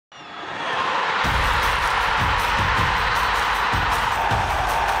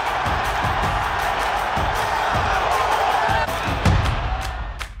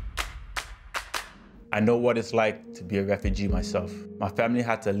I know what it's like to be a refugee myself. My family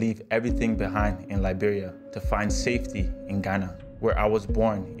had to leave everything behind in Liberia to find safety in Ghana, where I was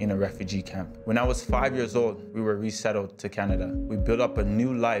born in a refugee camp. When I was 5 years old, we were resettled to Canada. We built up a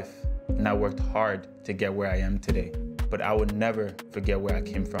new life, and I worked hard to get where I am today. But I will never forget where I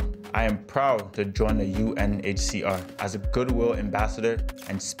came from. I am proud to join the UNHCR as a goodwill ambassador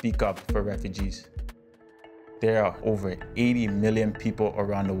and speak up for refugees. There are over 80 million people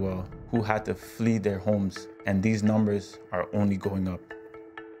around the world who had to flee their homes, and these numbers are only going up.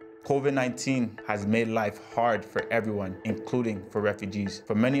 COVID-19 has made life hard for everyone, including for refugees.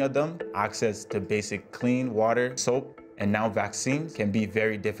 For many of them, access to basic clean water, soap, and now vaccines can be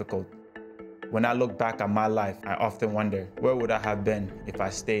very difficult. When I look back at my life, I often wonder, where would I have been if I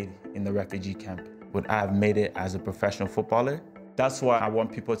stayed in the refugee camp? Would I have made it as a professional footballer? That's why I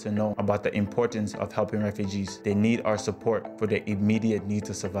want people to know about the importance of helping refugees. They need our support for their immediate need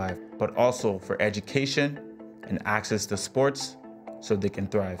to survive, but also for education and access to sports so they can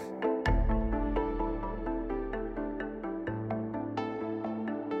thrive.